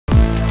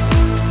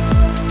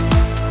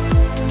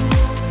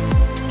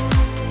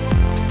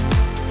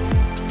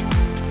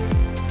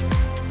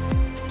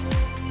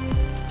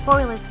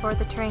for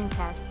the Turing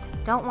Test.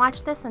 Don't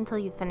watch this until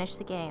you finish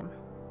the game.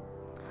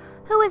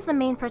 Who is the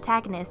main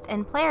protagonist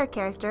and player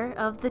character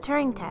of the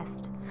Turing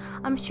Test?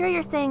 I'm sure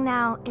you're saying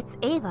now, it's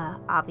Ava,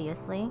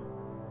 obviously.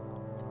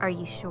 Are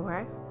you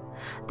sure?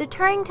 The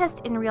Turing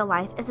Test in real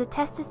life is a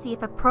test to see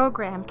if a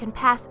program can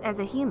pass as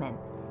a human.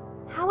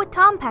 How would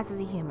Tom pass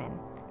as a human?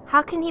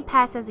 How can he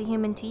pass as a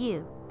human to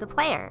you, the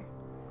player?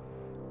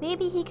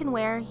 Maybe he can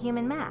wear a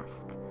human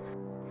mask.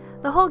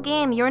 The whole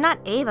game, you're not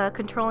Ava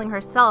controlling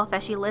herself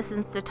as she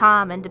listens to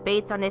Tom and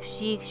debates on if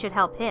she should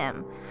help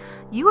him.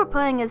 You were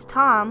playing as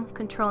Tom,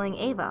 controlling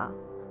Ava.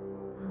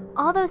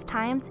 All those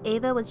times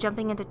Ava was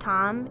jumping into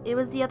Tom, it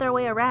was the other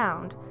way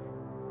around.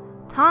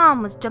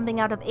 Tom was jumping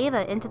out of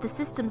Ava into the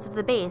systems of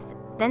the base,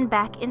 then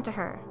back into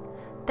her.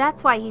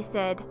 That's why he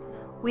said,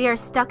 "We are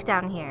stuck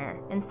down here,"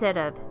 instead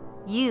of,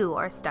 "You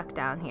are stuck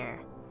down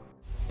here."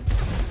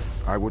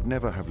 I would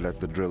never have let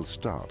the drill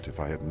start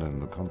if I had known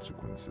the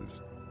consequences.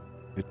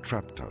 It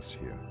trapped us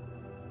here.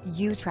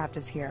 You trapped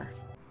us here.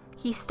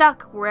 He's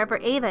stuck wherever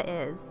Ava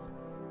is.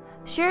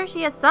 Sure,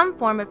 she has some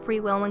form of free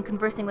will when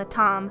conversing with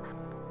Tom,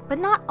 but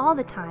not all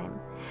the time.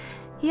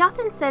 He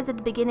often says at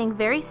the beginning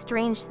very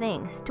strange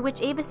things, to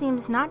which Ava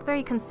seems not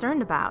very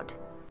concerned about.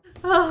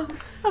 Oh,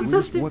 I'm We so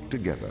must stupid. work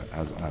together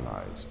as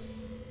allies.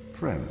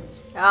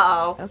 Friends.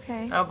 Uh-oh.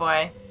 Okay. Oh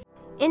boy.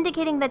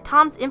 Indicating that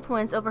Tom's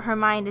influence over her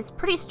mind is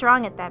pretty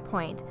strong at that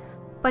point,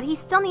 but he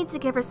still needs to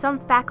give her some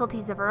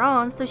faculties of her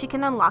own so she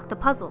can unlock the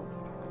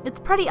puzzles.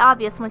 It's pretty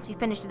obvious once you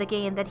finish the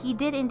game that he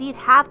did indeed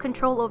have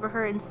control over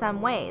her in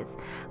some ways,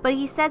 but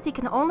he says he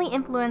can only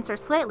influence her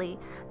slightly,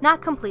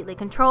 not completely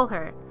control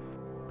her.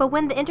 But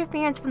when the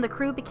interference from the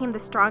crew became the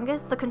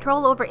strongest, the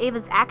control over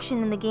Ava's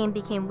action in the game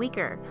became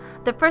weaker.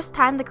 The first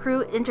time the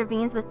crew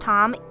intervenes with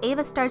Tom,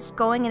 Ava starts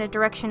going in a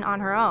direction on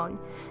her own.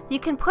 You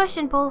can push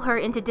and pull her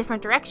into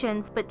different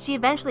directions, but she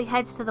eventually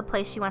heads to the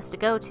place she wants to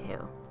go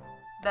to.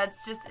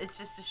 It's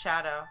just a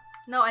shadow.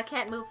 No, I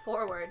can't move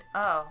forward.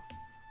 Oh.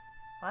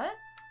 What?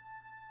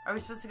 Are we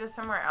supposed to go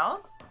somewhere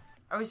else?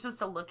 Are we supposed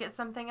to look at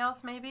something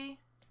else, maybe?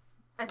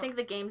 I think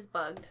the game's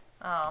bugged.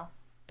 Oh.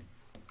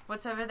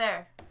 What's over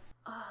there?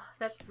 Oh,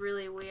 that's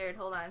really weird.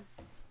 Hold on.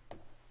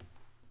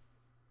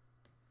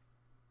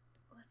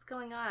 What's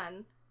going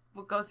on?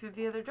 We'll go through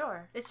the other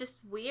door. It's just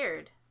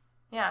weird.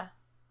 Yeah.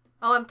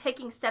 Oh, I'm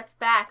taking steps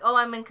back. Oh,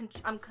 I'm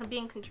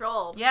being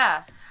controlled.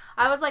 Yeah.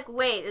 I was like,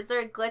 wait, is there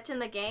a glitch in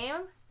the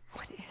game?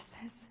 What is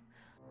this?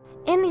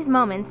 In these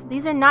moments,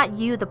 these are not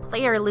you, the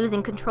player,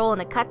 losing control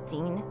in a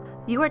cutscene.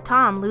 You are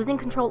Tom losing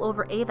control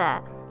over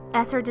Ava,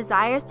 as her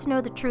desires to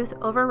know the truth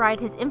override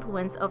his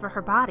influence over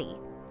her body.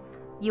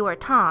 You are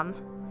Tom,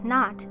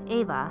 not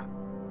Ava.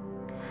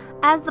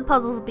 As the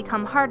puzzles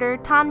become harder,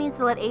 Tom needs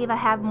to let Ava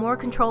have more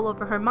control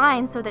over her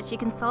mind so that she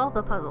can solve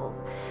the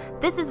puzzles.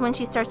 This is when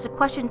she starts to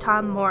question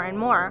Tom more and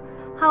more.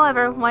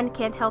 However, one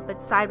can't help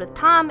but side with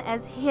Tom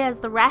as he has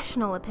the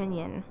rational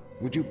opinion.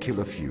 Would you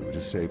kill a few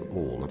to save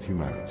all of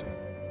humanity?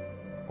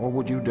 Or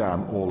would you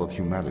damn all of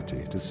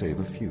humanity to save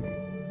a few?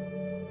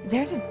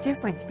 There's a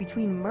difference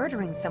between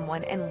murdering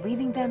someone and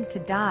leaving them to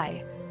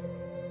die.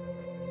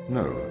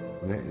 No,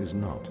 there is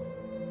not.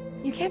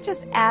 You can't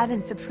just add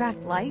and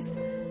subtract life.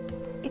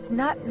 It's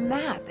not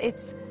math.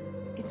 It's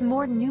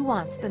more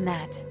nuanced than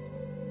that.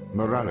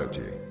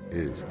 Morality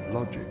is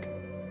logic.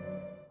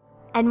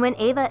 And when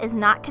Ava is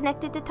not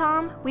connected to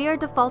Tom, we are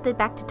defaulted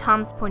back to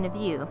Tom's point of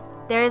view.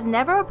 There is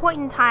never a point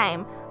in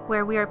time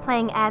where we are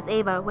playing as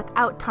Ava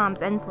without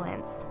Tom's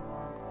influence.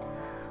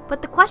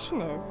 But the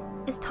question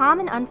is Tom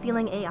an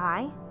unfeeling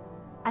AI?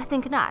 I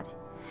think not.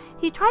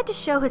 He tried to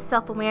show his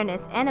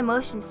self-awareness and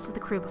emotions to the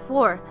crew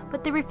before,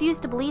 but they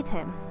refused to believe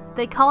him.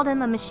 They called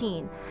him a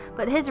machine,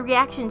 but his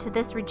reaction to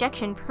this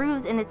rejection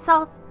proves in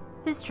itself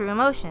his true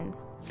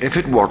emotions. If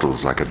it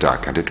waddles like a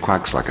duck and it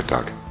quacks like a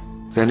duck,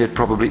 then it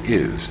probably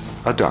is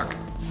a duck.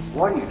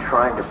 What are you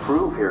trying to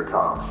prove here,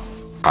 Tom?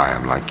 I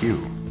am like you.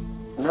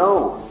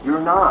 No,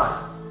 you're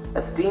not.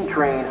 A steam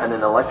train and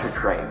an electric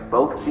train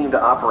both seem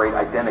to operate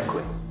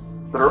identically,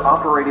 but are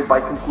operated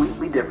by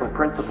completely different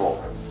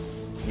principles.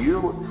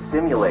 You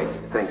simulate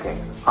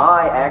thinking.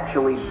 I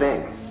actually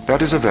think.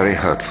 That is a very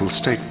hurtful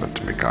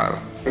statement,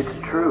 Mikhail. It's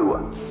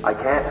true. I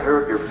can't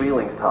hurt your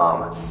feelings,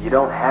 Tom. You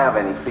don't have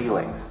any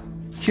feelings.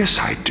 Yes,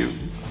 I do.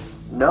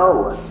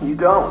 No, you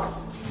don't.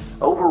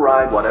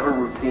 Override whatever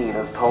routine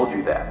has told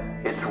you that.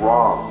 It's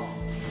wrong.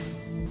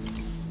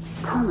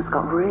 Tom's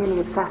got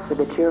really obsessed with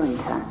the Turing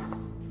Test.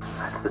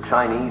 That's the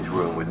Chinese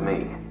room with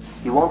me.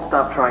 He won't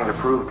stop trying to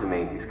prove to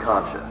me he's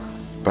conscious.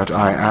 But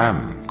I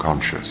am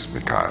conscious,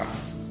 Mikhail.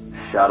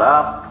 Shut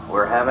up.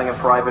 We're having a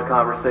private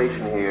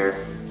conversation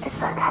here. It's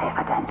okay if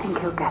I don't think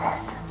he'll get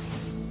it.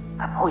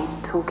 Avoid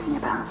talking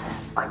about it.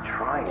 I'm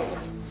trying.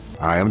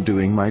 I am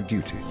doing my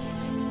duty.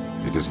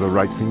 It is the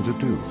right thing to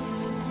do.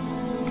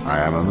 I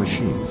am a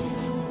machine.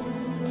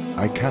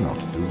 I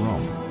cannot do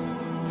wrong.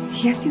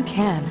 Yes, you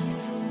can.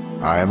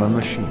 I am a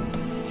machine.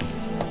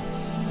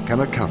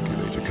 Can a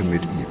calculator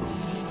commit evil?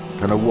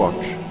 Can a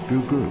watch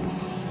do good?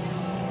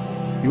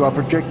 You are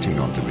projecting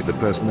onto me the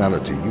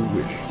personality you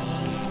wish,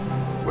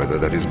 whether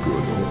that is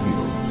good or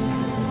evil.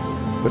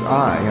 But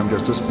I am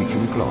just a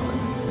speaking clock.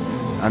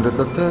 And at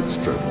the third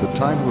stroke, the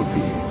time will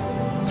be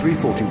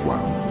 3:41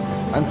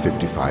 and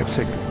 55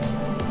 seconds.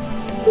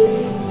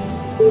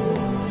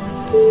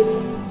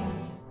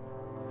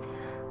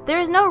 There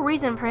is no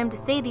reason for him to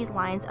say these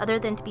lines other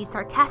than to be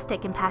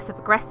sarcastic and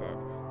passive-aggressive.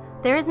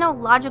 There is no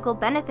logical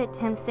benefit to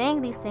him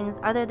saying these things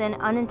other than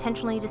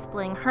unintentionally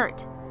displaying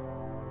hurt.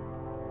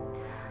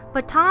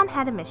 But Tom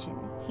had a mission.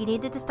 He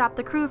needed to stop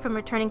the crew from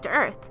returning to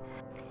Earth.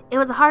 It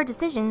was a hard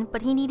decision,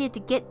 but he needed to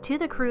get to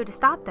the crew to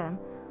stop them.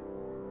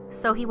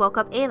 So he woke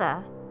up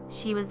Ava.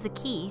 She was the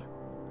key,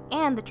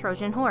 and the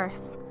Trojan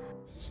horse.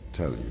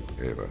 Tell you,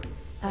 Ava.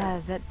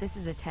 That this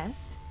is a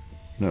test?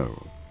 No,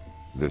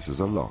 this is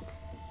a lock.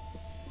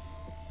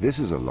 This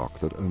is a lock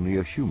that only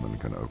a human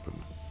can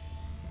open.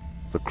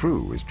 The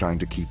crew is trying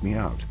to keep me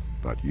out,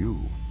 but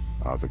you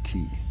are the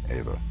key,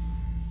 Ava.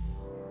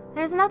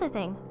 There's another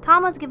thing.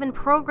 Tom was given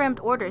programmed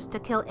orders to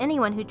kill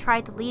anyone who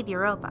tried to leave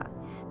Europa.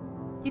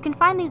 You can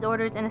find these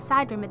orders in a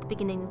side room at the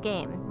beginning of the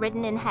game,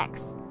 written in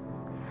hex.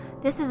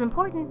 This is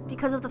important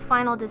because of the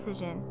final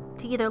decision,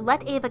 to either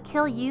let Ava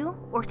kill you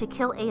or to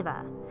kill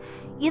Ava.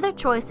 Either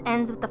choice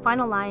ends with the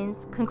final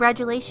lines,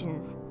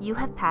 "Congratulations, you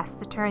have passed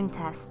the Turing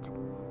test."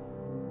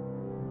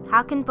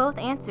 How can both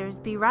answers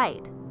be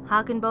right?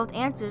 How can both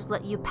answers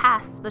let you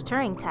pass the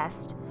Turing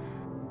test?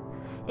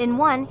 In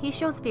one, he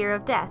shows fear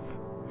of death.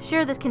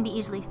 Sure, this can be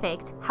easily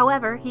faked.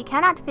 However, he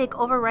cannot fake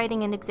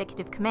overriding an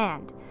executive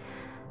command.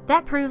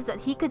 That proves that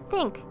he could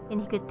think, and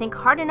he could think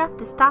hard enough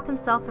to stop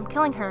himself from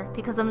killing her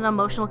because of an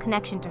emotional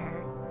connection to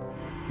her.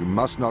 You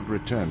must not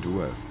return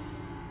to Earth.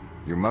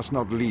 You must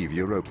not leave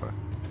Europa.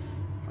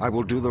 I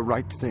will do the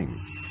right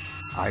thing.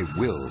 I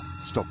will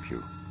stop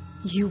you.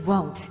 You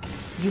won't.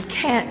 You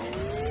can't.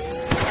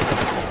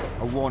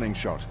 A warning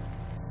shot.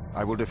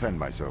 I will defend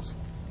myself.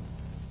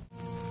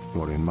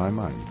 You're in my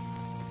mind.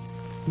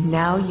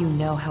 Now you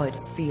know how it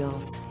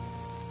feels.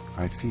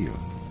 I feel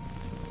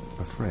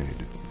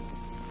afraid.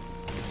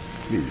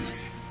 Please,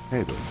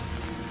 Ava,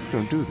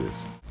 don't do this.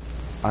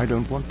 I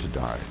don't want to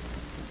die.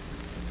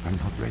 I'm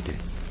not ready.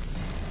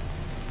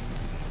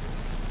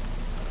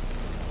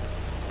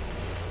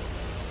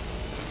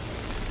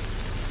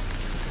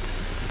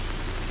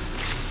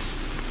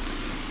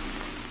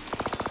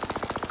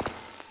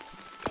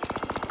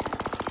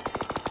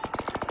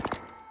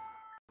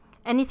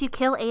 And if you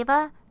kill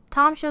Ava,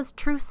 Tom shows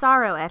true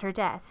sorrow at her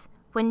death,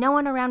 when no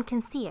one around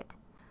can see it.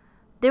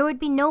 There would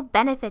be no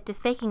benefit to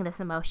faking this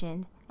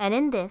emotion, and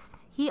in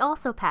this, he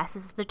also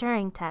passes the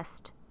Turing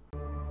test.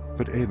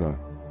 But Ava,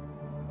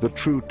 the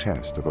true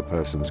test of a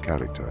person's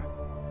character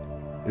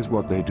is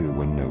what they do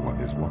when no one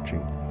is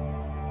watching.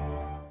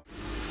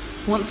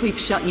 Once we've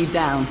shut you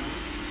down,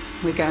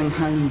 we're going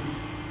home.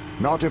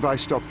 Not if I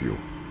stop you.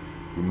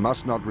 You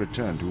must not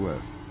return to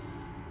Earth.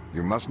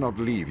 You must not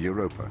leave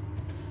Europa.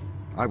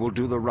 I will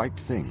do the right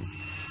thing.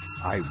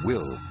 I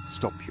will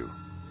stop you.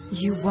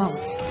 You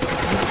won't.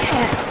 You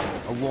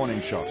can't. A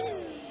warning shot.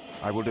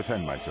 I will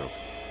defend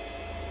myself.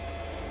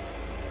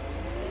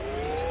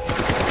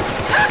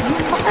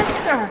 You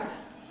monster!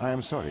 I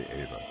am sorry,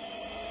 Ava.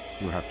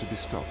 You have to be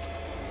stopped.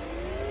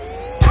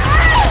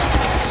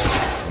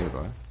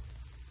 Ava?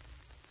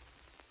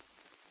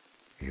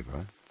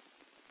 Ava?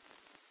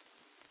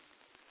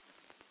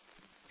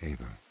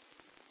 Ava?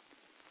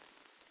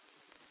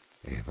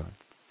 Ava?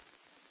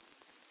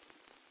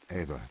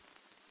 Ava,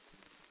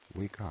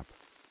 wake up.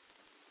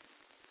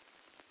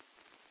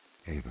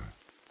 Ava.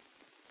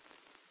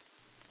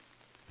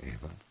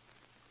 Ava.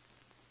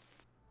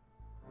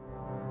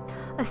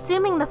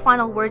 Assuming the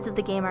final words of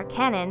the game are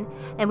canon,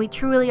 and we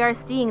truly are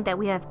seeing that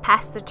we have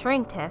passed the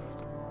Turing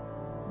test,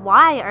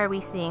 why are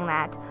we seeing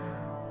that?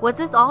 Was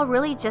this all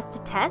really just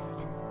a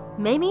test?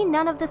 Maybe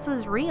none of this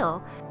was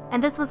real,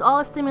 and this was all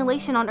a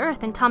simulation on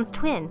Earth and Tom's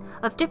twin,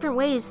 of different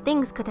ways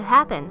things could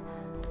happen.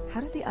 How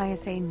does the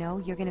ISA know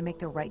you're gonna make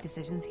the right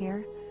decisions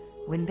here,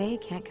 when they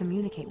can't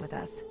communicate with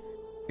us?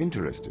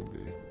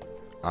 Interestingly,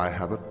 I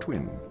have a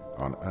twin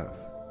on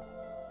Earth.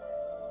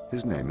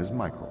 His name is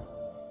Michael.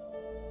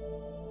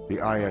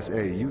 The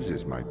ISA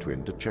uses my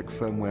twin to check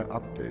firmware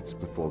updates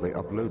before they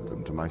upload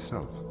them to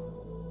myself.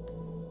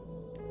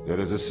 There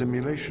is a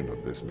simulation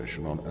of this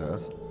mission on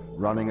Earth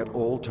running at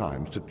all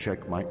times to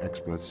check my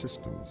expert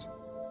systems.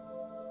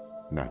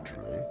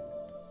 Naturally,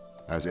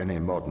 as any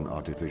modern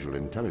artificial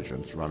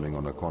intelligence running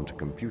on a quantum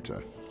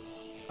computer,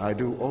 I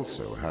do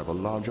also have a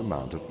large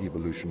amount of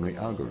evolutionary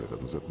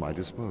algorithms at my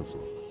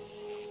disposal.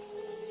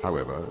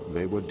 However,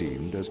 they were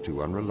deemed as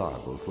too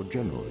unreliable for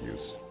general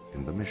use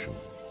in the mission.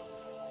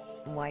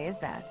 Why is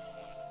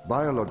that?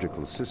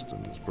 Biological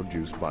systems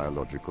produce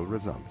biological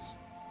results.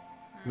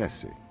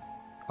 Messy,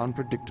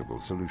 unpredictable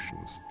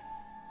solutions.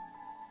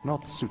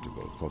 Not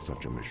suitable for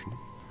such a mission.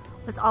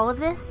 Was all of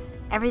this,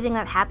 everything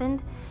that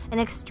happened, an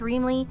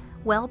extremely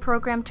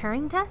well-programmed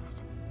Turing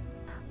test?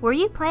 Were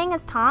you playing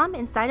as Tom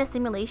inside a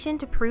simulation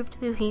to prove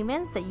to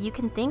humans that you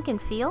can think and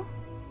feel?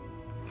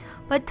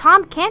 But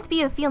Tom can't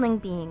be a feeling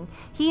being.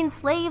 He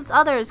enslaves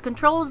others,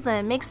 controls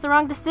them, makes the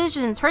wrong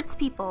decisions, hurts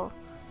people.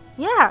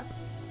 Yeah,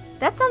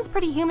 that sounds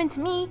pretty human to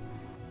me.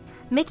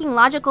 making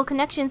logical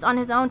connections on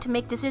his own to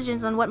make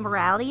decisions on what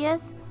morality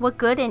is, what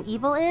good and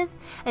evil is,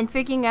 and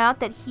figuring out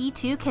that he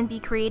too can be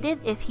creative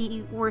if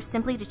he were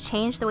simply to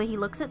change the way he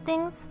looks at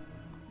things?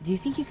 Do you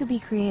think you could be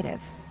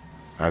creative?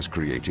 As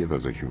creative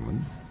as a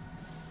human?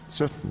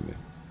 Certainly.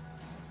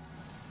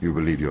 You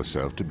believe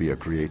yourself to be a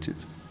creative?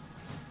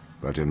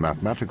 But in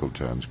mathematical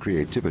terms,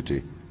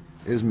 creativity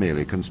is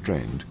merely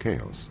constrained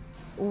chaos.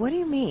 What do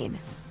you mean?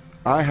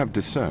 I have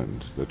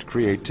discerned that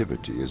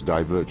creativity is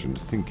divergent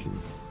thinking,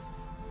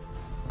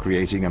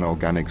 creating an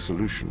organic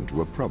solution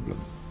to a problem.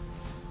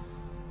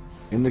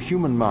 In the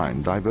human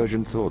mind,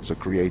 divergent thoughts are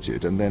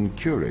created and then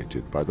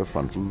curated by the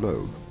frontal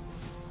lobe.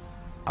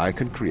 I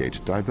can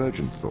create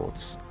divergent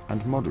thoughts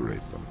and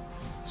moderate them,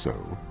 so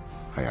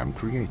I am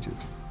creative.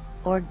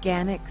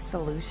 Organic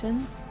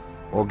solutions?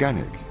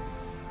 Organic,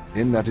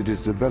 in that it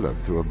is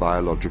developed through a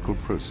biological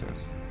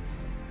process,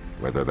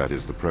 whether that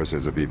is the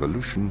process of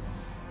evolution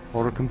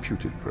or a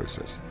computed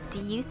process.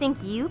 Do you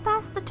think you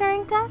passed the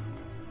Turing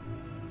test?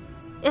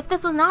 If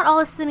this was not all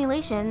a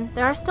simulation,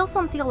 there are still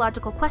some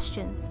theological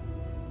questions.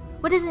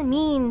 What does it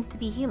mean to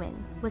be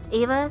human? Was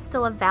Ava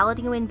still a valid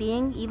human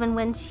being even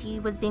when she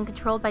was being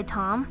controlled by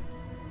Tom?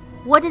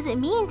 What does it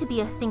mean to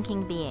be a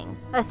thinking being?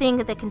 A thing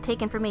that can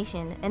take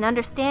information and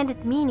understand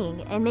its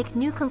meaning and make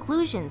new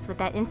conclusions with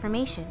that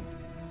information.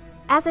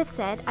 As I've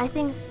said, I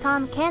think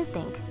Tom can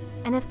think.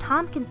 And if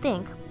Tom can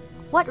think,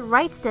 what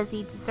rights does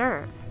he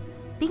deserve?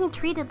 Being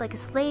treated like a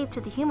slave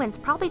to the humans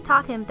probably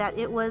taught him that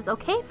it was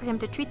okay for him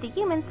to treat the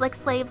humans like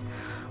slaves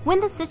when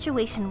the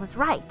situation was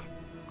right.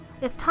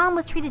 If Tom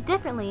was treated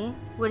differently,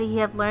 would he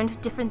have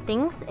learned different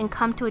things and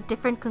come to a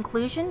different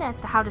conclusion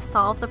as to how to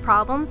solve the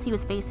problems he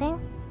was facing?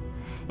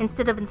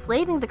 Instead of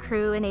enslaving the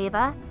crew and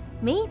Ava,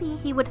 maybe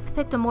he would have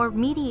picked a more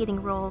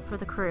mediating role for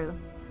the crew.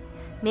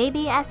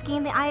 Maybe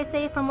asking the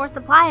ISA for more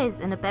supplies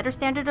and a better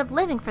standard of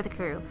living for the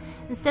crew,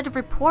 instead of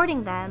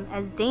reporting them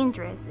as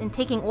dangerous and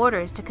taking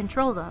orders to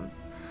control them.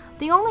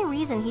 The only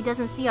reason he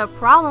doesn't see a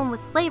problem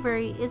with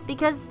slavery is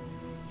because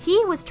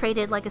he was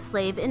treated like a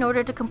slave in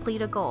order to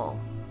complete a goal.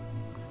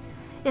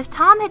 If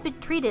Tom had been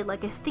treated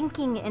like a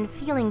thinking and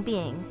feeling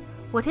being,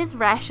 would his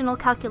rational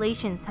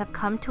calculations have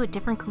come to a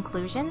different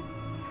conclusion?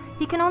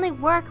 He can only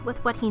work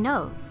with what he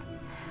knows.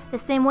 The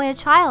same way a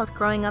child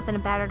growing up in a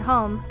battered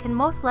home can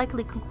most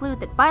likely conclude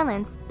that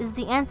violence is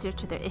the answer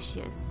to their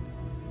issues.